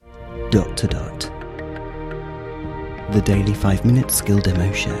The daily 5-minute skill demo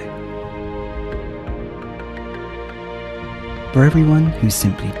show. For everyone who's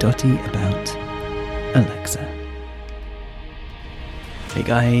simply dotty about Alexa. Hey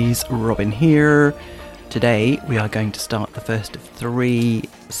guys, Robin here. Today we are going to start the first of 3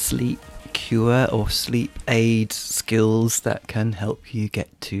 sleep cure or sleep aid skills that can help you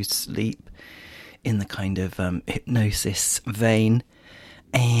get to sleep in the kind of hypnosis vein.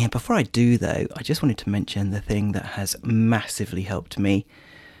 And before I do though, I just wanted to mention the thing that has massively helped me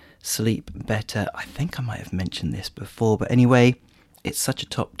sleep better. I think I might have mentioned this before, but anyway, it's such a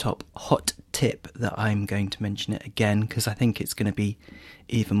top hot tip that I'm going to mention it again because I think it's going to be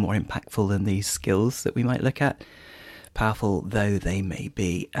even more impactful than these skills that we might look at, powerful though they may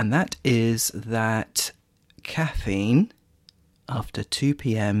be. And that is that caffeine after 2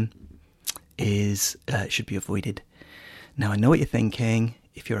 p.m. should be avoided. Now I know what you're thinking.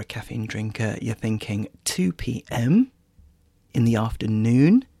 If you're a caffeine drinker, you're thinking 2 p.m. in the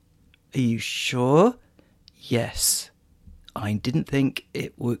afternoon? Are you sure? Yes. I didn't think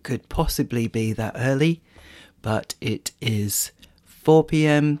it could possibly be that early, but it is 4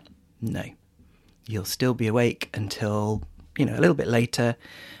 p.m. No. You'll still be awake until, a little bit later.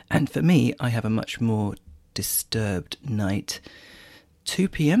 And for me, I have a much more disturbed night. 2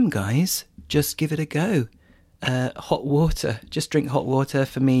 p.m, guys, just give it a go. Hot water, just drink hot water.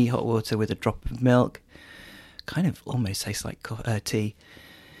 For me, hot water with a drop of milk kind of almost tastes like tea,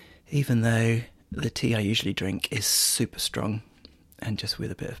 even though the tea I usually drink is super strong, and just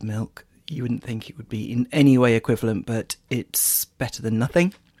with a bit of milk you wouldn't think it would be in any way equivalent, but it's better than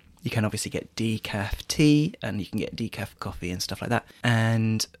nothing. You can obviously get decaf tea and you can get decaf coffee and stuff like that,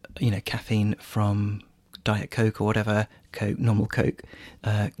 and caffeine from Diet Coke or whatever, normal Coke,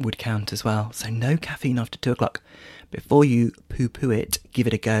 would count as well. So no caffeine after 2 o'clock. Before you poo-poo it, give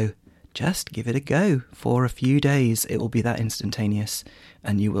it a go. Just give it a go for a few days. It will be that instantaneous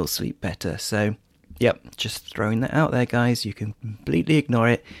and you will sleep better. So, yep, just throwing that out there, guys. You can completely ignore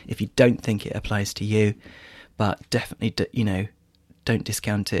it if you don't think it applies to you. But definitely, don't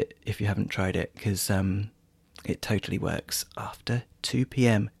discount it if you haven't tried it, because it totally works after 2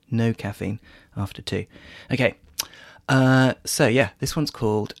 p.m. No caffeine after 2. Okay, so yeah, this one's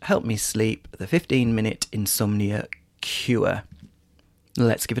called Help Me Sleep, the 15-minute Insomnia Cure.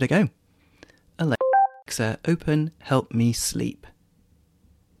 Let's give it a go. Alexa, open Help Me Sleep.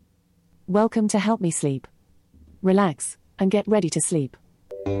 Welcome to Help Me Sleep. Relax and get ready to sleep.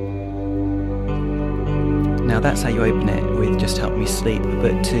 Now that's how you open it, with just Help Me Sleep,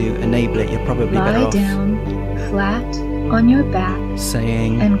 but to enable it you're probably better off lie down flat on your back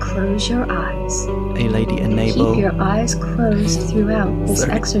saying, and close your eyes. Hey lady, enable. Keep your eyes closed throughout this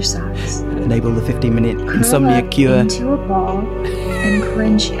exercise. Enable the 15-minute Curl Insomnia up Cure. into a ball and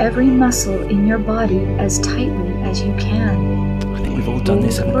clench every muscle in your body as tightly as you can. I think we've all done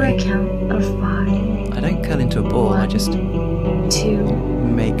this, haven't for we? a count of 5. I don't curl into a ball, I just 2,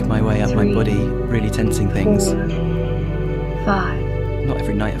 make my way up 3, my body, really tensing things. 4, 5. Not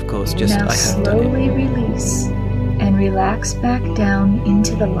every night, of course, just Now I have done it. slowly release and relax back down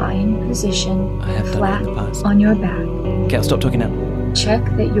into the lying position, I have done it flat in the past. on your back. Okay, I'll stop talking now. Check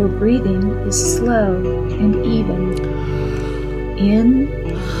that your breathing is slow and even. In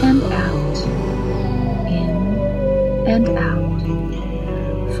and out. In and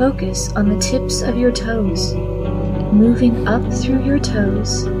out. Focus on the tips of your toes. Moving up through your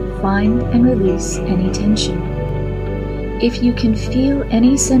toes, find and release any tension. If you can feel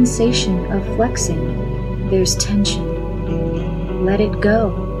any sensation of flexing, there's tension. Let it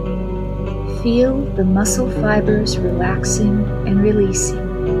go. Feel the muscle fibers relaxing and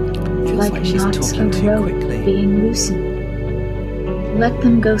releasing, Feels like she's knots talking of too rope quickly. being loosened. Let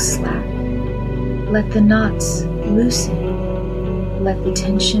them go slack. Let the knots loosen. Let the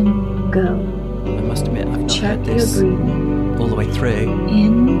tension go. I must admit, I've not Check heard your this breathing. all the way through.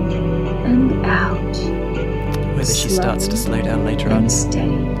 In and out. Whether she starts to slow down later on. And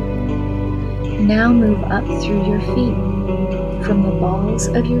steady. Now move up through your feet, from the balls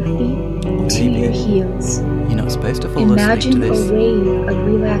of your feet to Maybe. your heels. You're not supposed to fall asleep to Imagine this. a wave of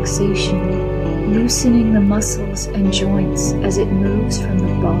relaxation, loosening the muscles and joints as it moves from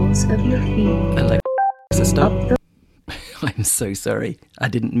the balls of your feet Alexa, stop. up the I'm so sorry. I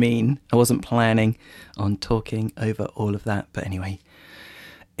didn't mean. I wasn't planning on talking over all of that. But anyway,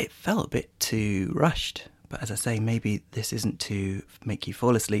 it felt a bit too rushed. But as I say, maybe this isn't to make you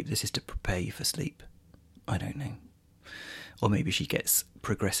fall asleep. This is to prepare you for sleep. I don't know. Or maybe she gets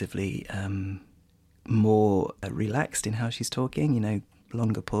progressively more relaxed in how she's talking,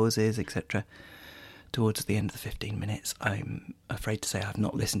 longer pauses, etc. towards the end of the 15 minutes. I'm afraid to say I've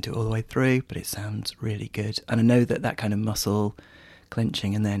not listened to it all the way through, but it sounds really good. And I know that kind of muscle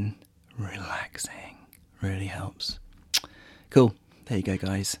clenching and then relaxing really helps. Cool. There you go,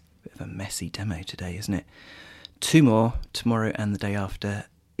 guys. Bit of a messy demo today, isn't it? 2 more tomorrow and the day after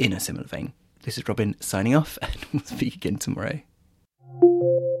in a similar vein. This is Robin signing off, and we'll speak again tomorrow.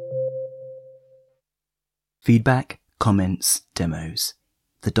 Feedback, comments, demos.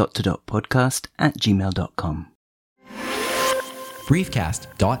 The podcast@gmail.com.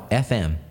 Briefcast.fm